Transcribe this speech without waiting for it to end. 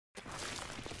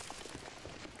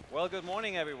Well, good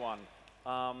morning, everyone.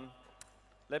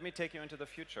 Let me take you into the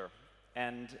future.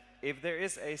 And if there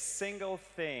is a single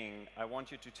thing I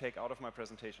want you to take out of my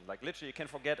presentation, like literally you can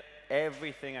forget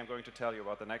everything I'm going to tell you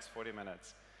about the next 40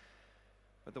 minutes.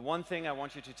 But the one thing I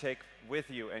want you to take with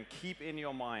you and keep in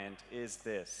your mind is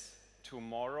this: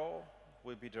 tomorrow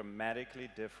will be dramatically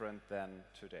different than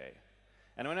today.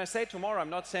 And when I say tomorrow, I'm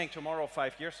not saying tomorrow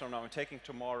 5 years from now, I'm taking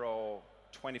tomorrow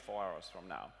 24 hours from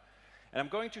now. And I'm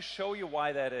going to show you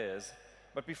why that is.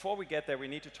 But before we get there, we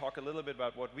need to talk a little bit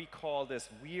about what we call this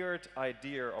weird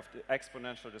idea of the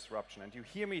exponential disruption. And you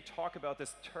hear me talk about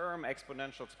this term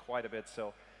exponentials quite a bit,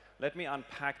 so let me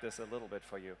unpack this a little bit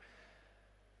for you.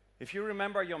 If you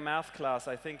remember your math class,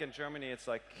 I think in Germany it's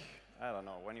like, I don't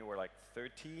know, when you were like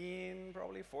 13,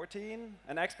 probably 14,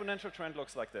 an exponential trend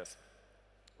looks like this.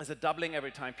 It's a doubling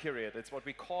every time period. It's what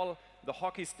we call the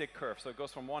hockey stick curve. So it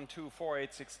goes from 1, 2, 4,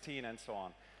 8, 16, and so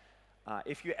on.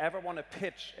 If you ever want to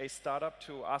pitch a startup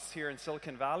to us here in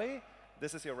Silicon Valley,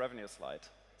 this is your revenue slide.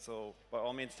 So by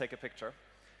all means, take a picture.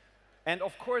 And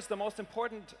of course, the most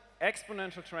important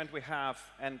exponential trend we have,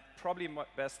 and probably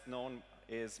best known,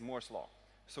 is Moore's Law.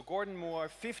 So Gordon Moore,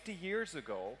 50 years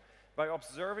ago, by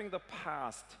observing the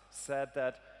past, said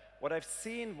that what I've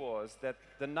seen was that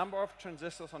the number of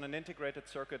transistors on an integrated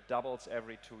circuit doubles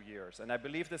every 2 years. And I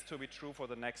believe this to be true for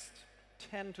the next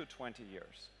 10 to 20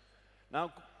 years.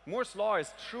 Now, Moore's Law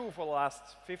is true for the last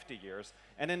 50 years.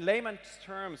 And in layman's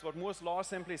terms, what Moore's Law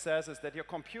simply says is that your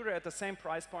computer at the same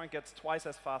price point gets twice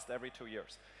as fast every 2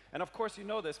 years. And of course, you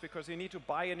know this because you need to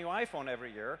buy a new iPhone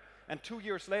every year. And 2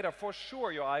 years later, for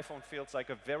sure, your iPhone feels like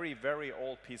a very, very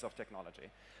old piece of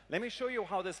technology. Let me show you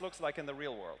how this looks like in the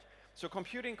real world. So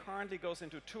computing currently goes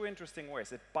into two interesting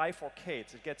ways. It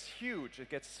bifurcates. It gets huge. It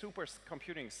gets super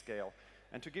computing scale.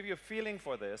 And to give you a feeling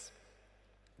for this,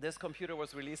 this computer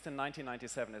was released in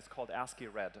 1997. It's called ASCII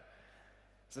Red.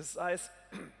 The size,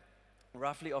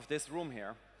 roughly, of this room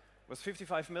here was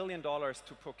 $55 million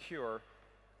to procure,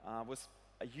 was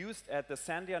used at the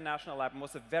Sandia National Lab, and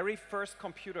was the very first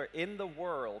computer in the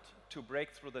world to break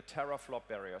through the teraflop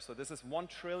barrier. So this is 1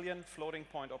 trillion floating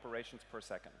point operations per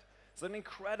second. It's an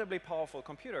incredibly powerful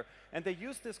computer. And they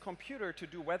used this computer to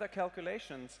do weather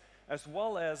calculations as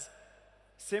well as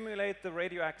simulate the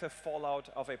radioactive fallout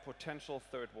of a potential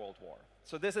Third World War.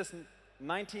 So this is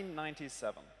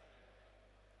 1997.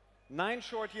 9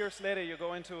 short years later, you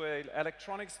go into an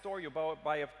electronics store, you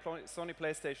buy a Sony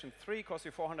PlayStation 3, costs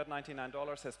you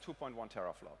 $499, has 2.1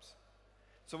 teraflops.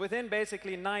 So within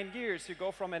basically 9 years, you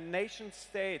go from a nation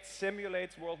state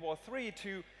simulates World War III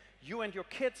to you and your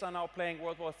kids are now playing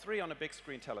World War III on a big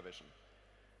screen television.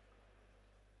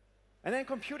 And then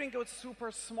computing goes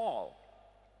super small.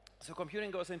 So computing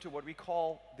goes into what we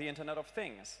call the Internet of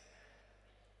Things.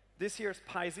 This year's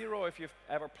Pi Zero, if you've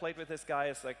ever played with this guy,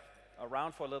 is like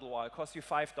around for a little while. It costs you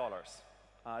 $5.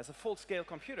 It's a full-scale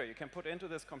computer. You can put into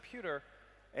this computer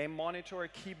a monitor, a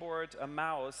keyboard, a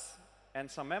mouse,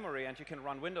 and some memory, and you can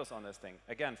run Windows on this thing,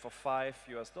 again, for $5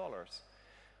 US.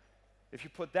 If you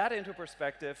put that into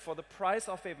perspective, for the price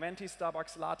of a venti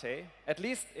Starbucks latte, at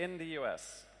least in the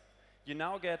US, you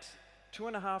now get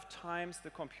 2.5 times the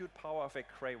compute power of a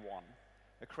Cray 1.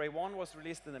 A Cray 1 was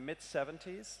released in the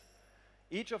mid-70s.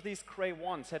 Each of these Cray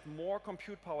 1s had more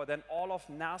compute power than all of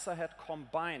NASA had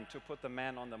combined to put the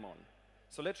man on the moon.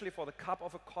 So literally for the cup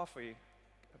of a coffee,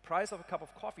 the price of a cup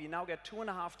of coffee, you now get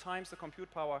 2.5 times the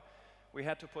compute power we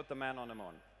had to put the man on the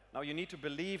moon. Now you need to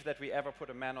believe that we ever put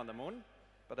a man on the moon,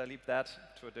 but I leave that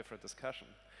to a different discussion.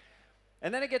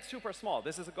 And then it gets super small.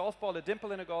 This is a golf ball, a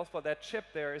dimple in a golf ball. That chip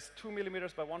there is 2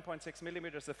 millimeters by 1.6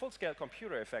 millimeters. The full-scale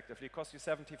computer, effectively, costs you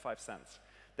 75 cents.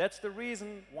 That's the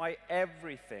reason why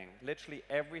everything, literally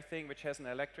everything which has an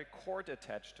electric cord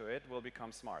attached to it will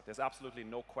become smart. There's absolutely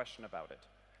no question about it.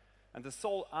 And the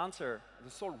sole answer, the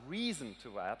sole reason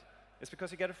to that is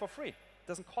because you get it for free. It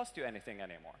doesn't cost you anything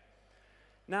anymore.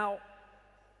 Now,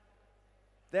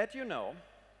 that you know,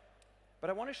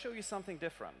 but I want to show you something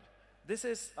different. This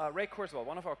is Ray Kurzweil,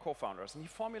 one of our co-founders, and he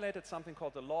formulated something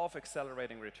called the law of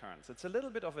accelerating returns. It's a little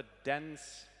bit of a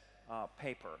dense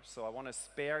paper, so I want to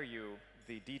spare you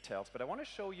the details, but I want to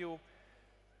show you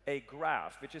a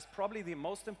graph, which is probably the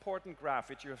most important graph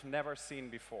which you have never seen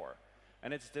before,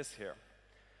 and it's this here.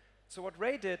 So what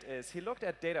Ray did is he looked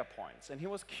at data points, and he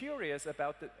was curious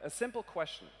about a simple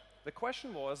question. The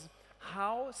question was,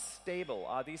 how stable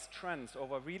are these trends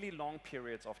over really long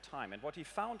periods of time? And what he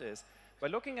found is, by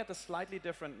looking at a slightly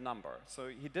different number, so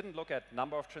he didn't look at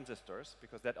number of transistors,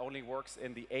 because that only works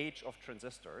in the age of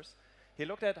transistors. He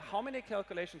looked at how many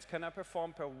calculations can I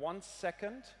perform per 1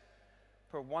 second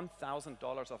per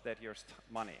 $1,000 of that year's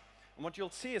money. And what you'll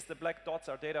see is the black dots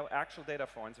are actual data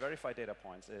points, verified data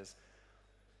points is,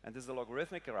 and this is a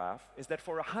logarithmic graph, is that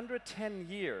for 110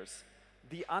 years,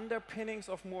 the underpinnings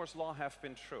of Moore's law have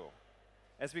been true.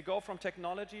 As we go from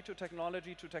technology to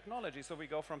technology to technology, so we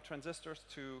go from transistors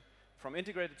to, from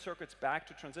integrated circuits back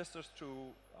to transistors to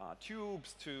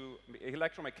tubes to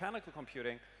electromechanical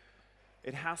computing,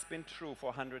 it has been true for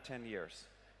 110 years.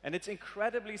 And it's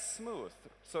incredibly smooth.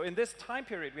 So in this time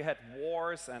period, we had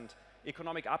wars and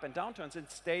economic up and downturns, and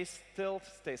still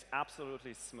stays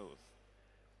absolutely smooth.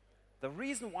 The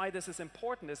reason why this is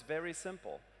important is very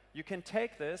simple. You can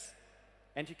take this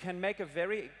and you can make a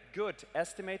very good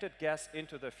estimated guess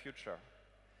into the future.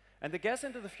 And the guess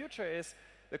into the future is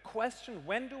the question,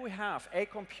 when do we have a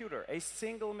computer, a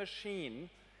single machine,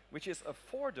 which is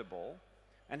affordable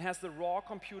and has the raw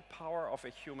compute power of a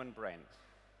human brain?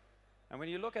 And when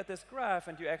you look at this graph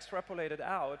and you extrapolate it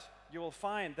out, you will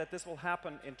find that this will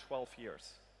happen in 12 years.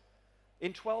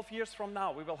 In 12 years from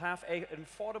now, we will have an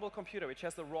affordable computer which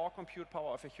has the raw compute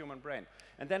power of a human brain.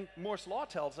 And then Moore's law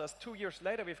tells us 2 years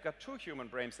later we've got 2 human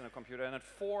brains in a computer, and at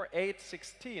 4, 8,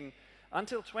 16,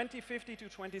 until 2050 to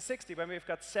 2060, when we've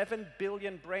got 7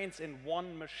 billion brains in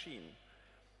one machine.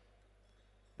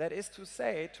 That is to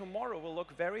say, tomorrow will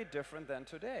look very different than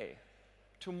today.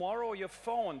 Tomorrow, your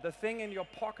phone, the thing in your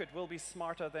pocket, will be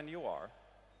smarter than you are.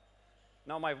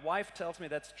 Now, my wife tells me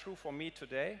that's true for me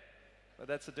today, but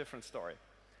that's a different story.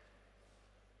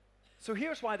 So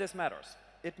here's why this matters.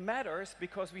 It matters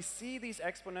because we see these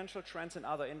exponential trends in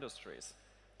other industries,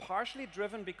 partially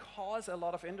driven because a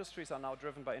lot of industries are now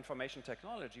driven by information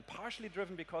technology, partially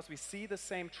driven because we see the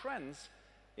same trends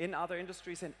in other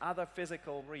industries in other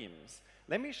physical realms.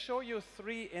 Let me show you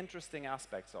 3 interesting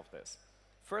aspects of this.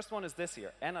 First one is this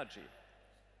here, energy.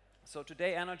 So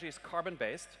today, energy is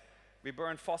carbon-based. We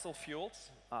burn fossil fuels,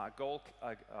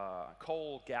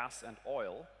 coal, gas, and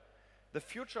oil. The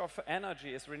future of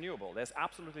energy is renewable. There's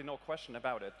absolutely no question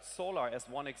about it. Solar as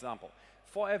one example,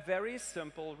 for a very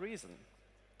simple reason: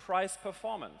 price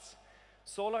performance.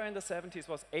 Solar in the 70s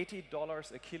was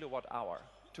 $80 a kilowatt hour.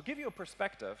 To give you a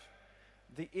perspective,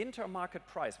 the intermarket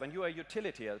price, when you are a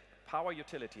utility, a power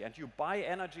utility, and you buy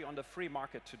energy on the free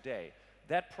market today,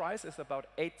 that price is about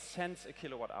 8 cents a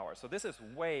kilowatt hour. So this is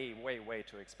way, way, way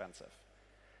too expensive.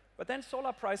 But then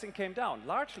solar pricing came down,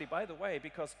 largely, by the way,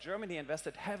 because Germany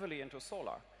invested heavily into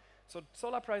solar. So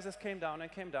solar prices came down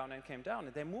and came down and came down,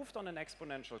 and they moved on an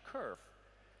exponential curve.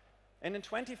 And in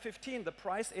 2015, the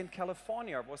price in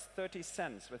California was 30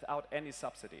 cents without any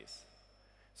subsidies.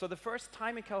 So the first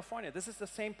time in California, this is the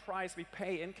same price we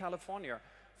pay in California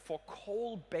for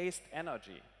coal-based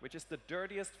energy, which is the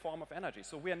dirtiest form of energy.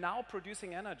 So we are now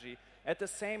producing energy at the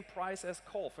same price as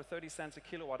coal for 30 cents a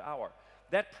kilowatt hour.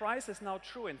 That price is now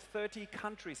true in 30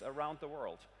 countries around the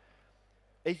world.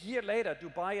 A year later,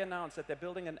 Dubai announced that they're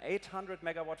building an 800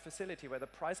 megawatt facility where the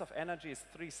price of energy is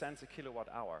 3 cents a kilowatt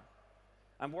hour.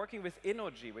 I'm working with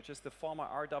Innogy, which is the former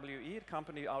RWE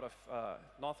company out of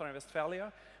North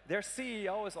Rhine-Westphalia. Their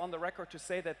CEO is on the record to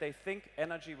say that they think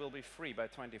energy will be free by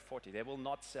 2040. They will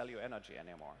not sell you energy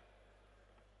anymore.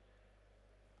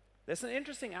 There's an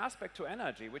interesting aspect to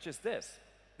energy, which is this.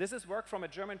 This is work from a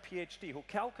German PhD who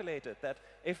calculated that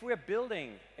if we're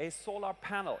building a solar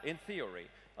panel, in theory,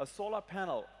 a solar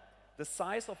panel the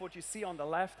size of what you see on the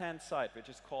left-hand side, which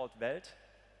is called Welt,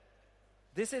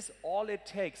 this is all it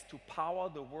takes to power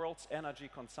the world's energy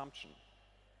consumption.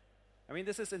 I mean,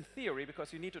 this is in theory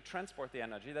because you need to transport the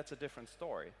energy. That's a different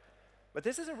story. But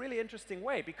this is a really interesting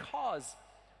way because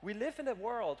we live in a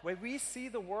world where we see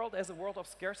the world as a world of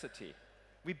scarcity.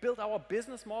 We build our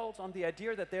business models on the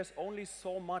idea that there's only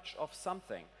so much of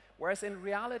something. Whereas in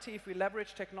reality, if we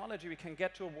leverage technology, we can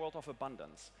get to a world of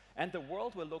abundance. And the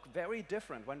world will look very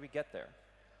different when we get there.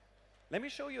 Let me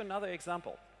show you another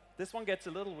example. This one gets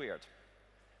a little weird.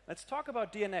 Let's talk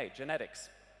about DNA, genetics.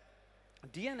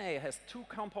 DNA has 2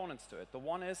 components to it. The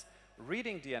one is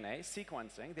reading DNA,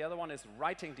 sequencing. The other one is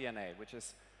writing DNA, which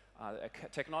is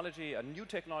a new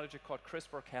technology called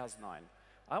CRISPR-Cas9.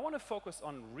 I want to focus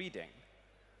on reading,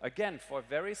 again, for a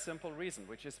very simple reason,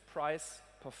 which is price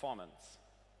performance.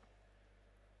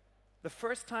 The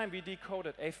first time we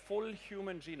decoded a full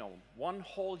human genome, one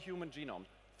whole human genome,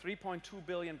 3.2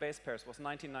 billion base pairs, was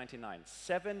 1999.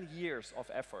 7 years of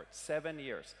effort, 7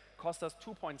 years. Cost us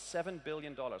 $2.7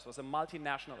 billion, was a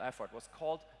multinational effort, was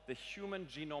called the Human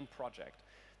Genome Project.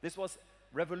 This was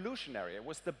revolutionary. It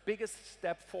was the biggest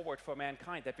step forward for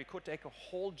mankind, that we could take a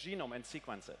whole genome and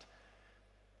sequence it.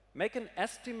 Make an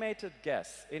estimated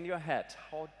guess in your head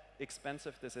how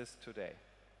expensive this is today.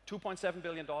 $2.7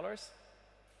 billion,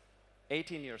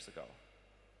 18 years ago.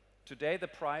 Today the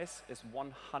price is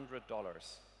 $100.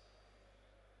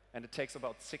 and it takes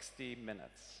about 60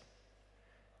 minutes.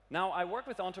 Now, I work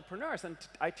with entrepreneurs, and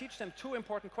I teach them two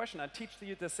important questions. I teach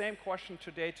you the same question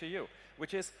today to you,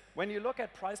 which is, when you look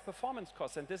at price-performance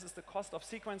costs, and this is the cost of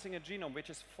sequencing a genome, which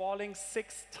is falling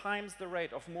 6 times the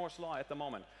rate of Moore's law at the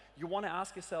moment, you want to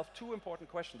ask yourself two important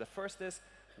questions. The first is,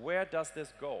 where does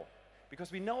this go?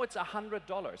 Because we know it's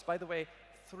 $100. By the way,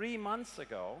 3 months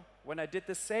ago, when I did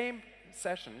the same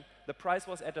session, the price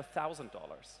was at $1,000.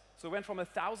 So it went from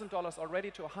 $1,000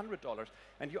 already to $100.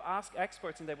 And you ask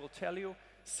experts, and they will tell you,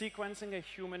 sequencing a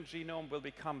human genome will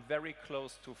become very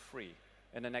close to free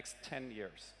in the next 10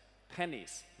 years.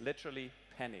 Pennies, literally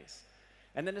pennies.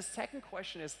 And then the second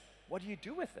question is, what do you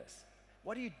do with this?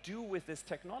 What do you do with this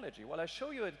technology? Well, I'll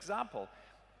show you an example.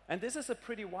 And this is a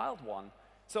pretty wild one.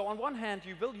 So on one hand,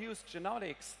 you will use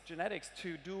genetics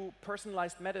to do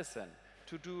personalized medicine,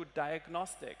 to do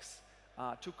diagnostics,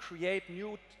 to create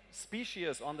new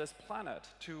species on this planet,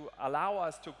 to allow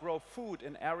us to grow food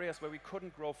in areas where we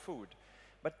couldn't grow food.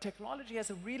 But technology has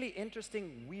a really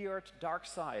interesting, weird, dark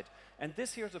side. And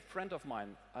this here's a friend of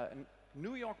mine, a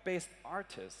New York-based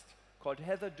artist called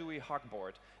Heather Dewey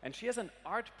Hogboard. And she has an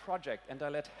art project, and I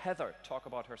let Heather talk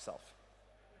about herself.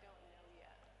 We don't know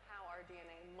yet how our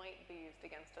DNA might be used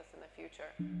against us in the future.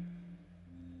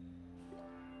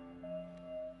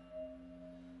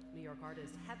 New York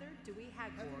artist Heather Dewey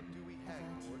Hogboard.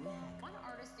 One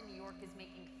artist in New York is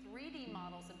making 3D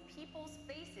models of people's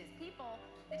faces, people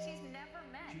that she's never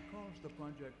met. She calls the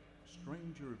project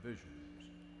Stranger Visions.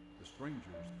 The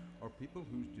strangers are people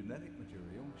whose genetic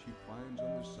material she finds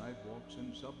on the sidewalks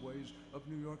and subways of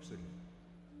New York City.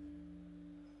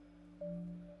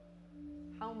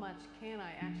 How much can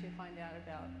I actually find out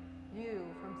about you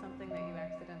from something that you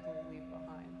accidentally leave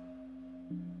behind?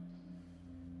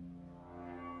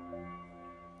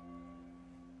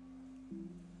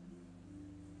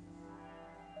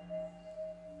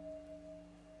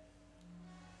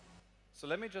 So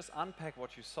let me just unpack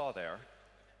what you saw there.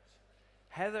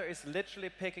 Heather is literally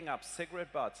picking up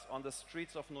cigarette butts on the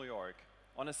streets of New York.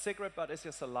 On a cigarette butt is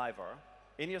your saliva.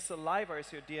 In your saliva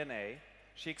is your DNA.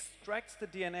 She extracts the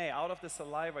DNA out of the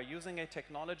saliva using a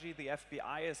technology the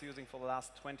FBI is using for the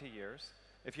last 20 years.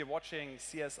 If you're watching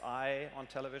CSI on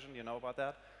television, you know about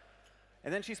that.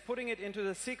 And then she's putting it into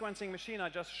the sequencing machine I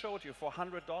just showed you for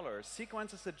 $100,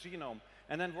 sequences the genome,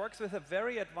 and then works with a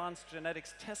very advanced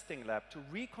genetics testing lab to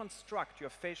reconstruct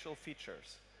your facial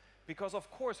features. Because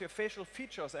of course your facial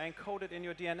features are encoded in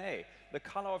your DNA. The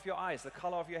color of your eyes, the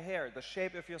color of your hair, the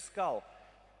shape of your skull,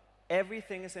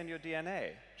 everything is in your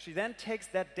DNA. She then takes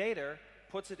that data,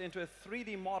 puts it into a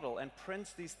 3D model, and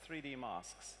prints these 3D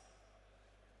masks.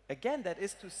 Again, that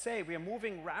is to say, we are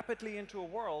moving rapidly into a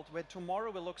world where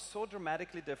tomorrow will look so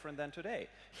dramatically different than today.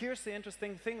 Here's the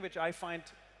interesting thing which I find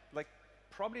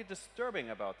probably disturbing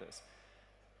about this.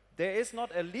 There is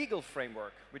not a legal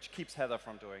framework which keeps Heather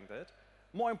from doing that.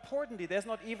 More importantly, there's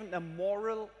not even a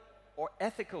moral or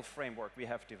ethical framework we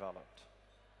have developed.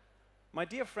 My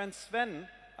dear friend Sven,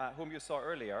 whom you saw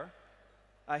earlier,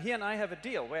 he and I have a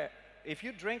deal where if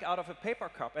you drink out of a paper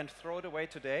cup and throw it away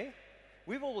today,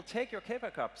 we will take your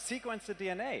paper cup, sequence the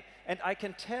DNA, and I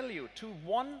can tell you to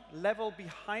one level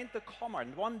behind the comma,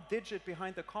 and one digit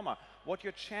behind the comma, what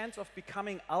your chance of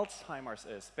becoming Alzheimer's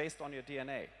is based on your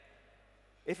DNA.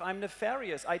 If I'm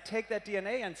nefarious, I take that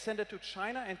DNA and send it to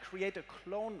China and create a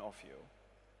clone of you.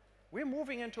 We're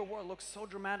moving into a world that looks so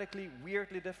dramatically,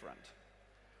 weirdly different.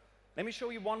 Let me show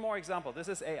you one more example. This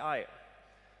is AI,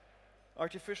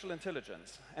 artificial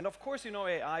intelligence. And of course you know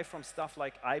AI from stuff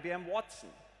like IBM Watson,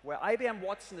 where IBM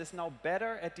Watson is now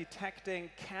better at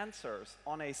detecting cancers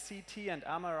on a CT and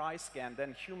MRI scan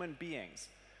than human beings.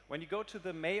 When you go to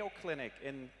the Mayo Clinic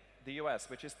in the US,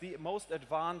 which is the most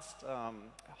advanced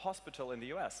hospital in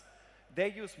the US, they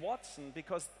use Watson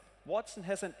because Watson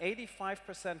has an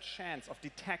 85% chance of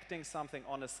detecting something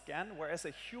on a scan, whereas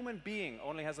a human being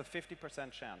only has a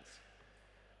 50% chance.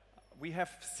 We have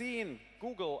seen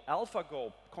Google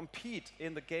AlphaGo compete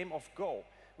in the game of Go,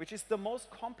 which is the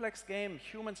most complex game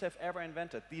humans have ever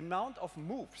invented. The amount of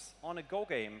moves on a Go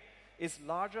game is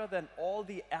larger than all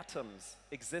the atoms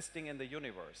existing in the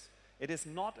universe. It is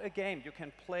not a game you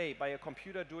can play by a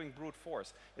computer doing brute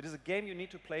force. It is a game you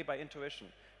need to play by intuition.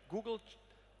 Google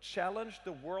challenged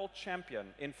the world champion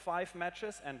in 5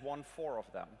 matches and won 4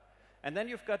 of them. And then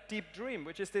you've got Deep Dream,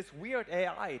 which is this weird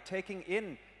AI taking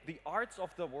in the arts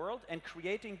of the world and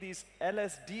creating these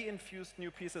LSD-infused new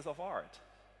pieces of art.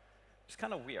 It's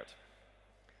kind of weird.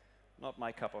 Not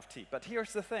my cup of tea. But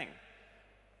here's the thing.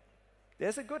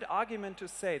 There's a good argument to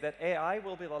say that AI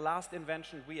will be the last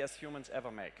invention we as humans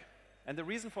ever make. And the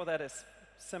reason for that is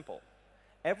simple.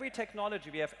 Every technology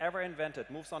we have ever invented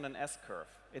moves on an S-curve.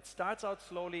 It starts out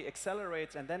slowly,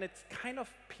 accelerates, and then it kind of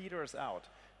peters out.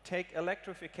 Take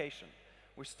electrification.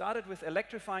 We started with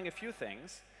electrifying a few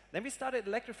things, then we started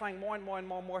electrifying more and more and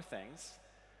more things,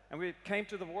 and we came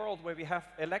to the world where we have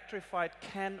electrified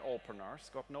can openers,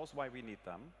 God knows why we need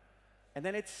them, and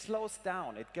then it slows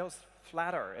down, it goes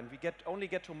flatter, and we only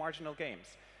get to marginal gains.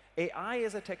 AI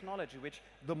is a technology which,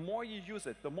 the more you use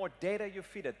it, the more data you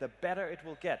feed it, the better it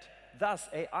will get. Thus,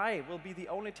 AI will be the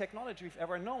only technology we've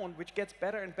ever known which gets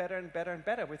better and better and better and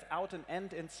better without an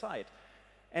end in sight.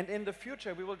 And in the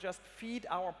future, we will just feed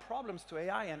our problems to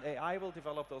AI, and AI will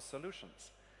develop those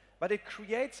solutions. But it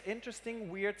creates interesting,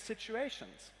 weird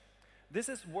situations. This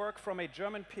is work from a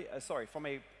from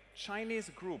a Chinese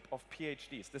group of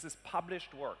PhDs. This is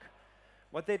published work.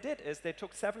 What they did is they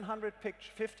took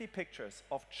 750 pictures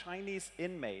of Chinese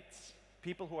inmates,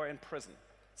 people who are in prison,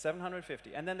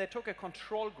 750. And then they took a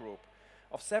control group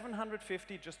of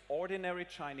 750 just ordinary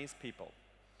Chinese people.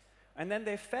 And then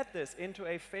they fed this into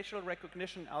a facial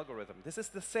recognition algorithm. This is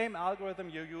the same algorithm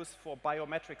you use for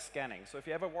biometric scanning. So if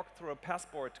you ever walk through a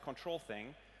passport control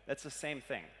thing, that's the same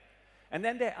thing. And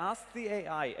then they asked the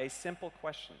AI a simple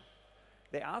question.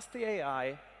 They asked the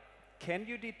AI, can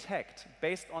you detect,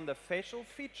 based on the facial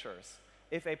features,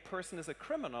 if a person is a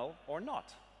criminal or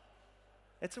not?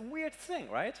 It's a weird thing,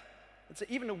 right? It's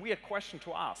even a weird question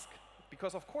to ask,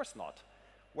 because of course not.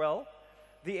 Well,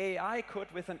 the AI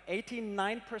could, with an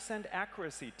 89%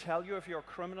 accuracy, tell you if you're a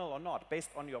criminal or not, based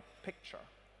on your picture.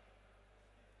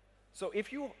 So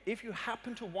if you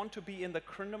happen to want to be in the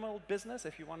criminal business,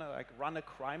 if you want to like run a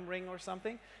crime ring or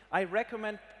something, I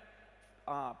recommend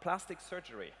plastic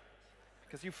surgery,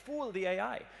 because you fool the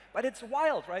AI. But it's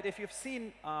wild, right? If you've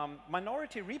seen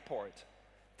Minority Report,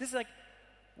 this is like,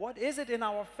 what is it in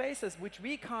our faces which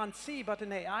we can't see, but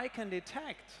an AI can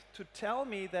detect to tell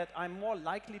me that I'm more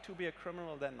likely to be a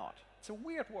criminal than not? It's a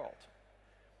weird world.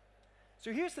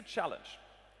 So here's the challenge.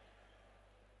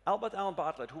 Albert Allen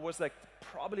Bartlett, who was like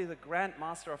probably the grand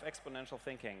master of exponential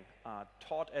thinking,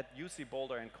 taught at UC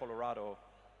Boulder in Colorado,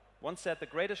 once said the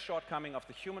greatest shortcoming of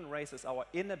the human race is our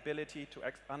inability to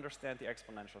understand the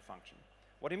exponential function.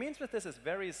 What he means with this is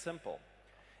very simple.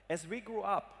 As we grew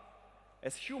up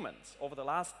as humans over the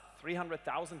last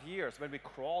 300,000 years, when we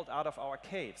crawled out of our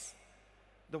caves,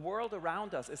 the world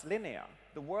around us is linear.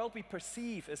 The world we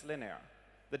perceive is linear.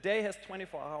 The day has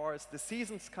 24 hours, the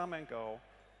seasons come and go.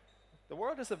 The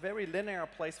world is a very linear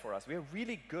place for us. We are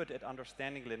really good at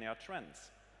understanding linear trends.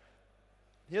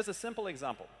 Here's a simple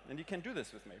example, and you can do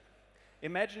this with me.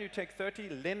 Imagine you take 30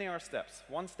 linear steps,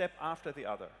 one step after the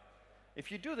other.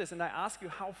 If you do this and I ask you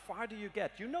how far do you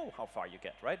get, you know how far you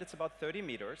get, right? It's about 30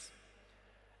 meters.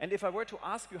 And if I were to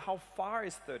ask you how far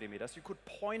is 30 meters, you could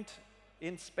point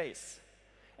in space.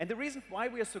 And the reason why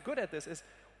we are so good at this is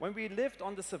when we lived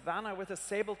on the savannah with a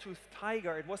saber-toothed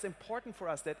tiger, it was important for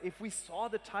us that if we saw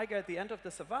the tiger at the end of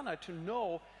the savannah, to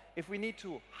know if we need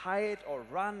to hide or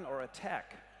run or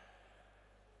attack.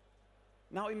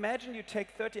 Now imagine you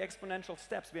take 30 exponential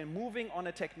steps. We are moving on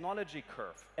a technology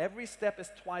curve. Every step is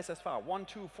twice as far. 1,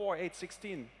 2, 4, 8,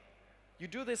 16. You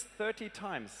do this 30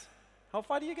 times. How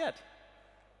far do you get?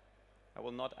 I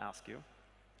will not ask you.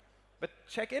 But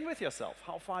check in with yourself.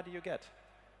 How far do you get?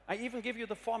 I even give you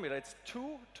the formula. It's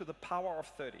 2 to the power of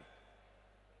 30.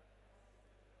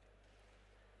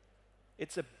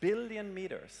 It's 1 billion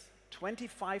meters,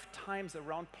 25 times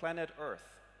around planet Earth.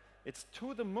 It's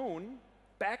to the moon,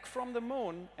 back from the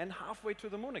moon, and halfway to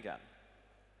the moon again.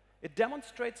 It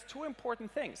demonstrates two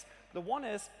important things. The one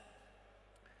is,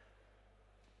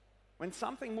 when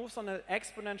something moves on an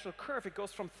exponential curve, it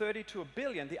goes from 30 to 1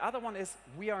 billion. The other one is,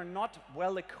 we are not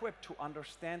well equipped to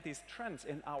understand these trends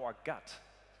in our gut.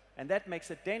 And that makes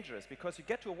it dangerous, because you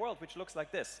get to a world which looks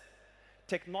like this.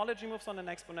 Technology moves on an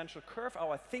exponential curve.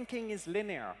 Our thinking is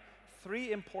linear.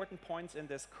 3 important points in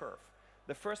this curve.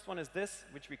 The first one is this,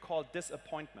 which we call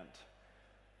disappointment.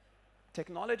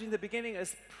 Technology in the beginning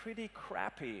is pretty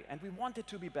crappy, and we want it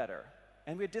to be better.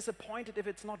 And we're disappointed if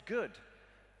it's not good.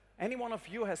 Any one of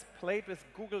you has played with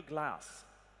Google Glass.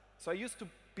 So I used to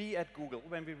be at Google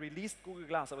when we released Google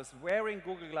Glass. I was wearing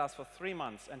Google Glass for 3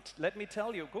 months. And let me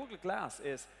tell you, Google Glass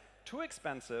is too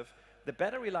expensive. The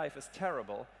battery life is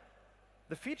terrible.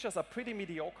 The features are pretty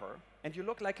mediocre. And you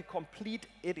look like a complete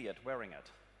idiot wearing it.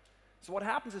 So what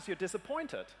happens is you're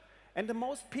disappointed. And the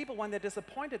most people, when they're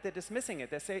disappointed, they're dismissing it.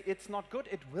 They say, it's not good,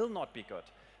 it will not be good.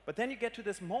 But then you get to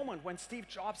this moment when Steve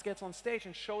Jobs gets on stage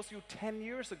and shows you 10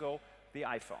 years ago the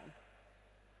iPhone.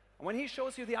 And when he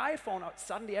shows you the iPhone,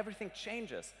 suddenly everything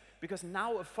changes. Because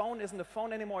now a phone isn't a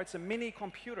phone anymore, it's a mini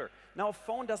computer. Now a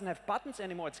phone doesn't have buttons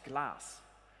anymore, it's glass.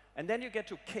 And then you get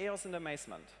to chaos and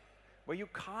amazement, where you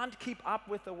can't keep up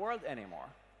with the world anymore,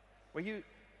 where you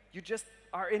just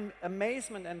are in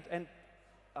amazement and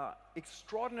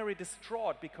extraordinarily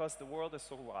distraught because the world is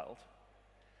so wild.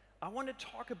 I want to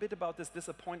talk a bit about this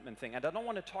disappointment thing, and I don't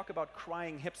want to talk about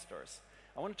crying hipsters.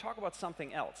 I want to talk about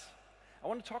something else. I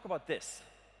want to talk about this.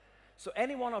 So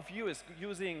any one of you is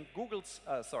using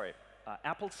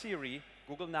Apple Siri,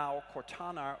 Google Now,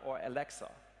 Cortana, or Alexa.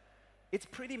 It's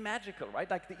pretty magical, right?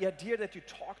 Like the idea that you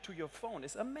talk to your phone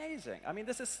is amazing. I mean,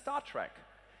 this is Star Trek.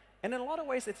 And in a lot of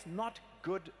ways, it's not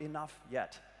good enough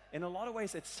yet. In a lot of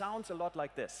ways, it sounds a lot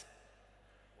like this.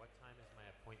 What time is my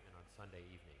appointment on Sunday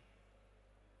evening?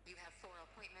 You have 4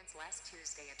 appointments last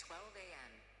Tuesday at 12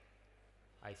 a.m.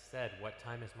 I said, what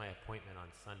time is my appointment on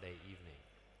Sunday evening?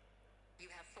 You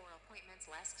have 4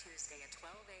 appointments last Tuesday at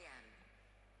 12 a.m.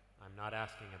 I'm not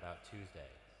asking about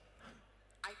Tuesday.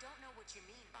 I don't know what you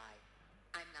mean by,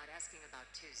 I'm not asking about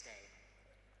Tuesday.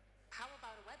 How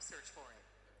about a web search for it?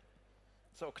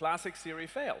 So classic Siri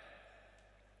fail.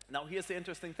 Now here's the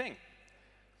interesting thing.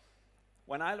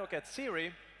 When I look at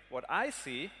Siri, what I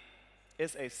see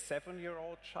is a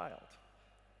 7-year-old child.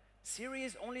 Siri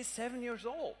is only 7 years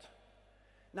old.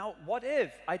 Now, what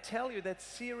if I tell you that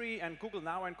Siri and Google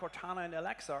Now and Cortana and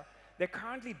Alexa, they're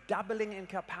currently doubling in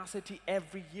capacity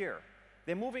every year.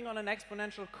 They're moving on an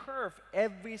exponential curve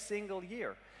every single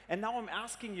year. And now I'm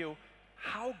asking you,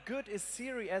 how good is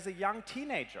Siri as a young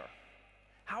teenager?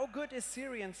 How good is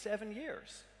Siri in 7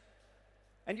 years?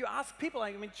 And you ask people,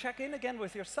 I mean, check in again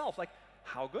with yourself, like,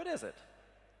 how good is it?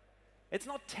 It's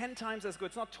not 10 times as good,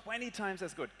 it's not 20 times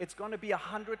as good. It's going to be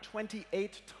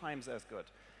 128 times as good.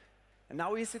 And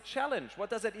now here's the challenge. What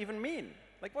does that even mean?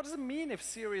 Like, what does it mean if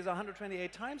Siri is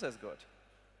 128 times as good?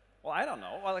 Well, I don't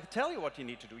know. Well, I can tell you what you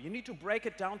need to do. You need to break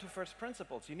it down to first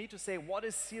principles. You need to say, what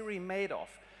is Siri made of?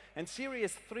 And Siri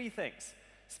is 3 things.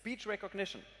 Speech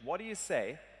recognition, what do you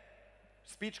say?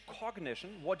 Speech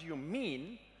cognition, what do you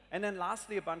mean? And then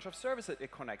lastly, a bunch of services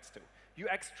it connects to. You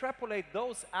extrapolate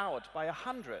those out by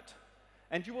 100,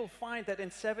 and you will find that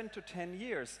in 7 to 10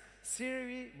 years,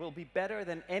 Siri will be better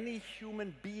than any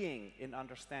human being in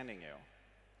understanding you.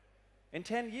 In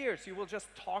 10 years, you will just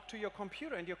talk to your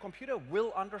computer, and your computer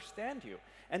will understand you.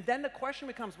 And then the question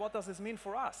becomes, what does this mean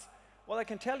for us? Well, I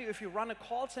can tell you, if you run a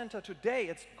call center today,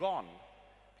 it's gone.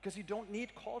 Because you don't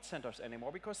need call centers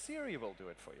anymore, because Siri will do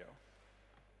it for you.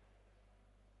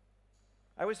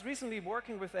 I was recently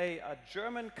working with a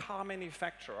German car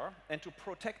manufacturer, and to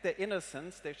protect their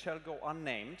innocence, they shall go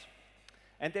unnamed.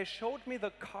 And they showed me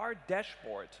the car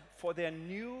dashboard for their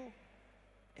new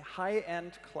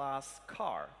high-end class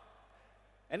car.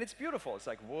 And it's beautiful. It's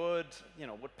like wood,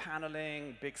 wood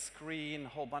paneling, big screen,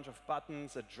 whole bunch of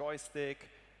buttons, a joystick.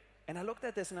 And I looked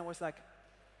at this and I was like,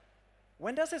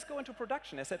 when does this go into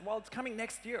production? I said, well, it's coming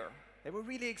next year. They were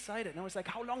really excited. And I was like,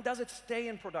 how long does it stay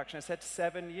in production? I said,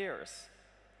 7 years.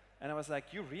 And I was like,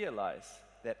 you realize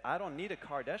that I don't need a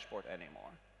car dashboard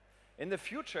anymore. In the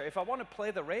future, if I want to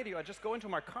play the radio, I just go into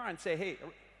my car and say, hey,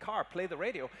 car, play the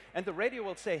radio. And the radio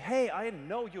will say, hey, I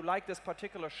know you like this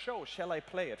particular show. Shall I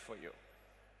play it for you?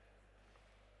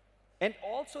 And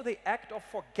also the act of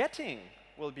forgetting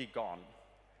will be gone.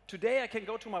 Today I can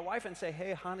go to my wife and say,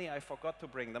 hey, honey, I forgot to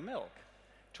bring the milk.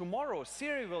 Tomorrow,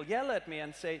 Siri will yell at me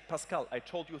and say, Pascal, I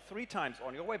told you 3 times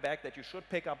on your way back that you should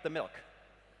pick up the milk.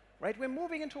 Right? We're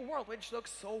moving into a world which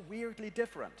looks so weirdly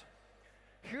different.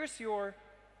 Here's your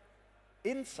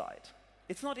insight.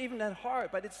 It's not even that hard,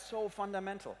 but it's so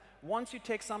fundamental. Once you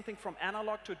take something from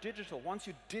analog to digital, once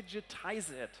you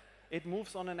digitize it, it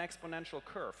moves on an exponential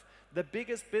curve. The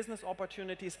biggest business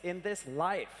opportunities in this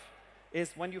life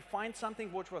is when you find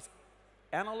something which was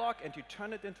analog and you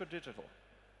turn it into digital.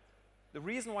 The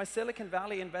reason why Silicon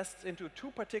Valley invests into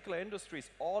 2 particular industries,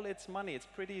 all its money, it's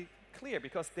pretty clear,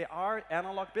 because they are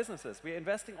analog businesses. We're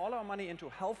investing all our money into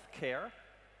healthcare,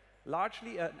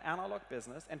 largely an analog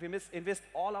business, and we invest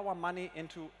all our money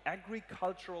into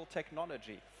agricultural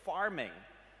technology, farming,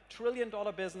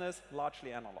 trillion-dollar business,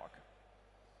 largely analog.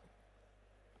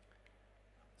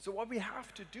 So what we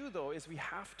have to do, though, is we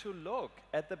have to look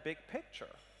at the big picture.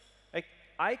 Like,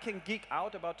 I can geek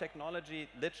out about technology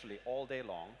literally all day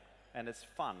long, and it's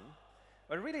fun,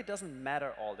 but it really doesn't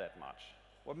matter all that much.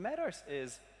 What matters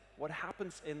is what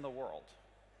happens in the world.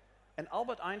 And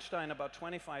Albert Einstein, about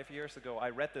 25 years ago, I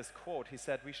read this quote. He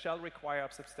said, we shall require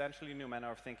a substantially new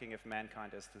manner of thinking if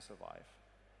mankind is to survive.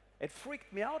 It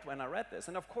freaked me out when I read this.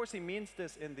 And of course, he means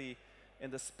this in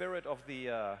the spirit of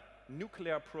the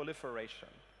nuclear proliferation.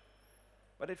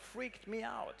 But it freaked me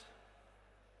out.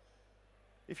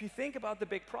 If you think about the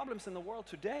big problems in the world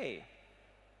today,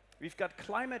 we've got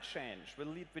climate change,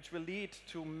 which will lead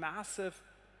to massive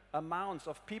amounts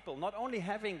of people not only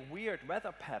having weird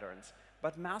weather patterns,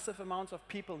 but massive amounts of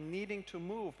people needing to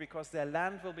move because their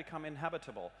land will become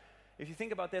inhabitable. If you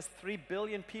think about there's 3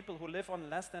 billion people who live on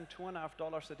less than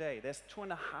 $2.50 a day. There's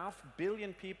 2.5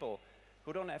 billion people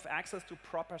who don't have access to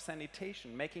proper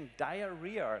sanitation, making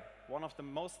diarrhea one of the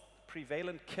most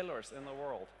prevalent killers in the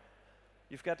world.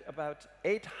 You've got about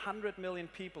 800 million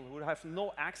people who have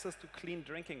no access to clean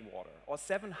drinking water, or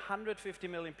 750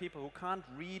 million people who can't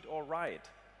read or write.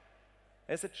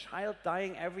 There's a child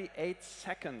dying every 8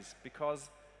 seconds because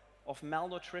of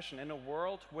malnutrition in a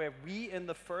world where we in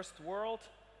the first world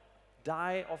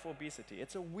die of obesity.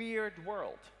 It's a weird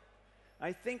world.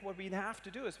 I think what we have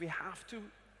to do is we have to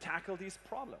tackle these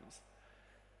problems.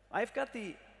 I've got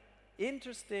the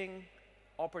interesting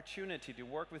opportunity to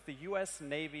work with the US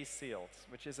Navy SEALs,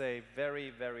 which is a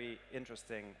very, very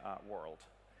interesting world.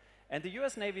 And the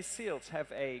US Navy SEALs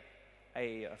have a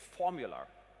formula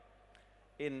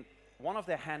in one of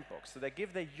their handbooks. So they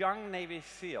give the young Navy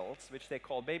SEALs, which they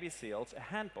call baby SEALs, a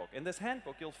handbook. In this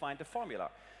handbook, you'll find a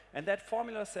formula. And that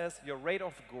formula says your rate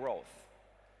of growth.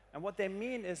 And what they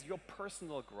mean is your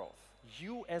personal growth,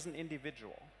 you as an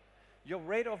individual. Your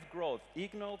rate of growth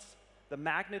equals the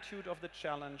magnitude of the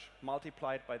challenge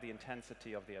multiplied by the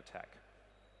intensity of the attack.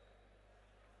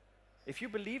 If you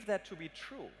believe that to be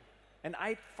true, and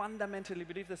I fundamentally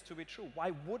believe this to be true,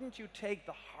 why wouldn't you take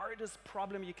the hardest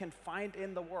problem you can find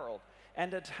in the world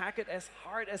and attack it as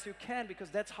hard as you can, because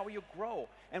that's how you grow.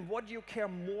 And what do you care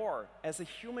more as a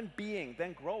human being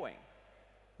than growing?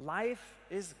 Life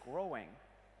is growing.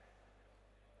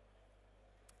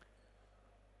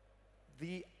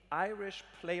 The Irish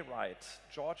playwright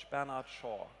George Bernard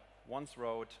Shaw once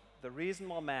wrote, "The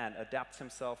reasonable man adapts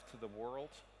himself to the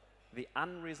world. The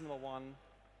unreasonable one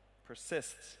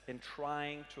persists in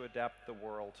trying to adapt the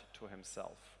world to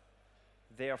himself.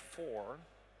 Therefore,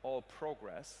 all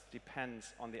progress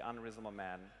depends on the unreasonable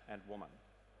man and woman."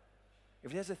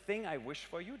 If there's a thing I wish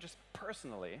for you, just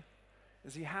personally,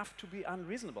 is you have to be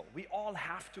unreasonable. We all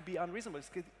have to be unreasonable. It's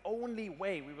the only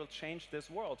way we will change this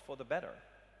world for the better.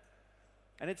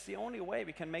 And it's the only way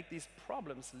we can make these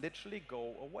problems literally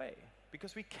go away.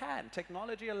 Because we can.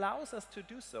 Technology allows us to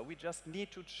do so. We just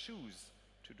need to choose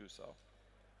to do so.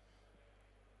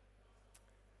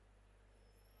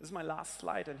 This is my last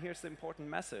slide, and here's the important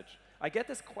message. I get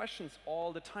these questions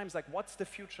all the time. It's like, what's the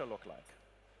future look like?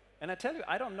 And I tell you,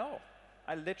 I don't know.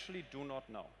 I literally do not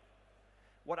know.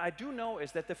 What I do know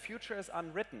is that the future is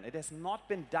unwritten. It has not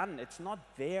been done. It's not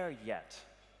there yet.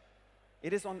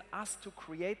 It is on us to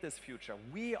create this future.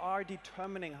 We are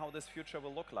determining how this future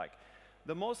will look like.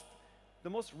 The most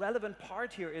relevant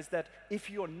part here is that if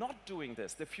you're not doing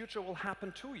this, the future will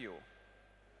happen to you.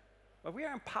 But we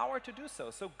are empowered to do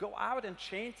so. So go out and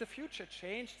change the future,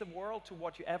 change the world to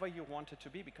whatever you want it to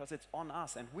be, because it's on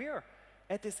us. And we're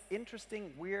at this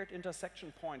interesting, weird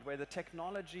intersection point where the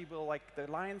technology will, like, the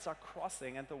lines are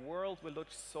crossing and the world will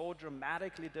look so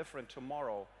dramatically different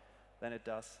tomorrow than it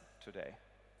does today.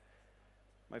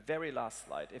 My very last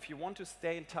slide. If you want to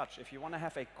stay in touch, if you want to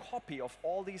have a copy of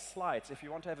all these slides, if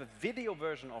you want to have a video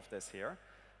version of this here,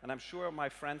 and I'm sure my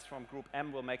friends from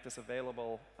GroupM will make this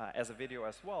available as a video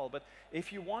as well, but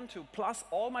if you want to, plus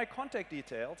all my contact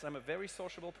details, I'm a very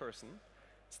sociable person,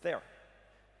 it's there.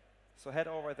 So head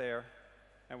over there,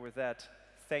 and with that,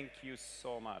 thank you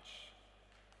so much.